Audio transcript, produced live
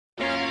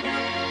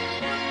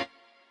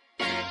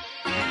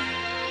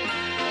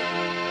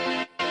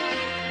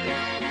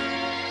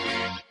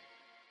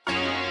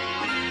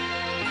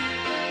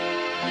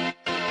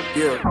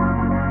Yeah.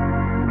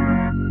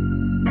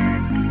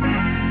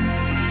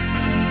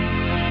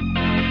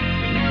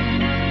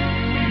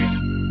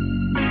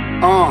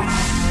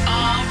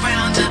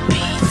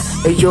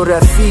 Hey yo,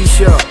 that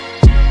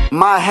feature.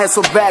 My head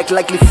so back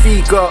like the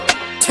figure.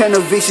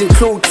 Television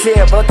crew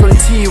clear, but on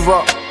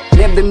TV.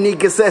 Name them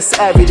niggas, that's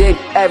evident.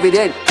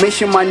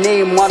 Mention my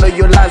name, one of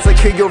your lines, I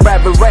kill your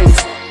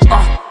reverence.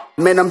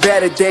 Man, I'm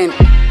better than,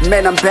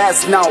 man, I'm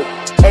best now.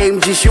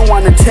 AMG, she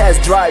wanna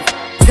test drive.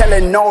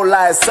 Telling no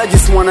lies, I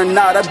just wanna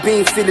nod. I've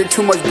been feeling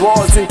too much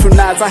balls into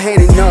nights, I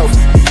hate enough.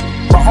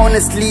 But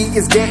honestly,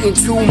 it's getting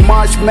too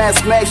much. Mass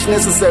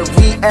necessary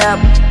app.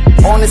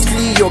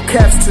 Honestly, your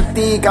cap's too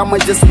thick. I'ma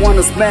just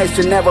wanna smash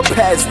and never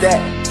pass that.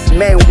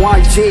 Man,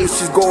 1J,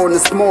 she's gonna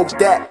smoke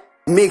that.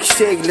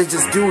 Milkshake, let's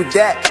just do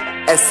that.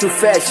 As too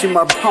fast, she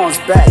might bounce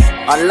back.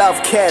 I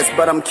love cats,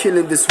 but I'm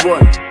killing this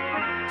one.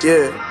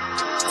 Yeah,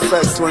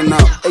 facts one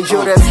up. Hey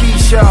yo, that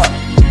feature.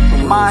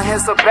 My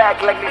hands are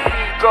back like the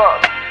figure.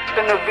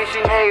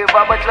 Television, hey,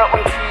 Baba Club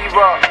on TV.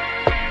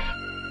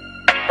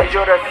 Hey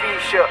yo, that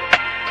feature.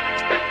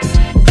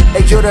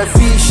 Hey yo, that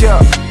feature.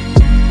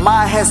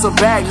 My hands are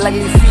back like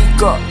the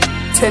figure.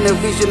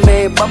 Television,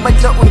 man, Baba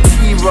Club on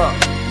TV.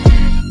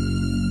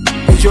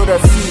 Hey yo,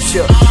 that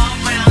feature.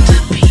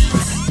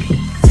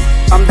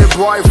 I'm the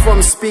boy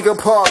from Speaker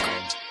Park,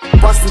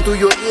 busting through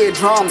your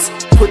eardrums.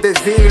 Put the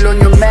veil on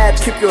your map,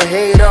 keep your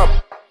head up.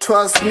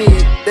 Trust me,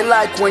 they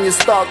like when you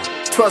stalk.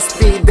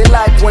 Trust me, they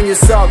like when you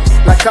suck.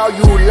 Like how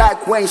you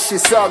like when she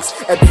sucks.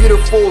 A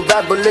beautiful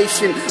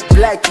revelation,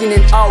 black in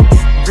and out.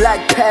 Black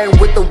pen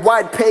with the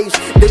white page.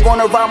 They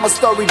gonna write my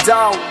story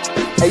down.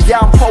 A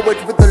young poet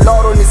with a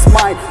lot on his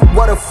mind.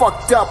 What a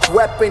fucked up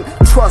weapon.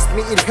 Trust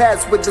me, it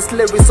has with this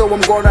lyrics, so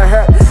I'm gonna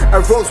hurt.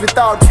 A rose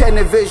without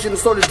television,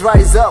 so it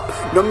dries up.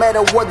 No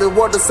matter what the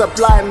water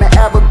supply may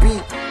ever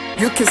be,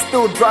 you can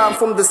still drown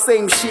from the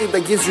same shit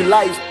that gives you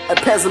life. A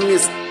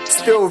pessimist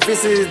still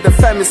visits the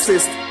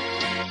pharmacist.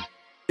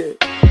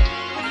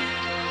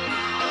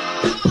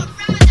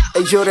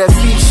 Hey yo, that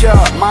feature.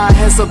 My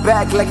hands are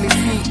back like the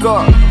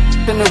figure.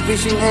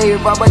 Television, hey,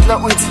 Baba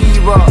Club on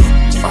TV.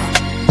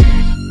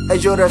 Hey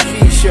yo, that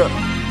feature.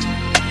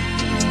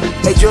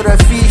 Hey yo,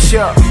 that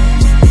feature.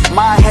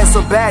 My hands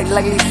are back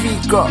like the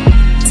figure.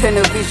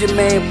 Television,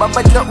 man,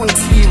 Baba Club on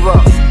TV.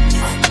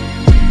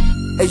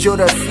 Hey yo,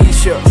 that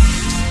feature.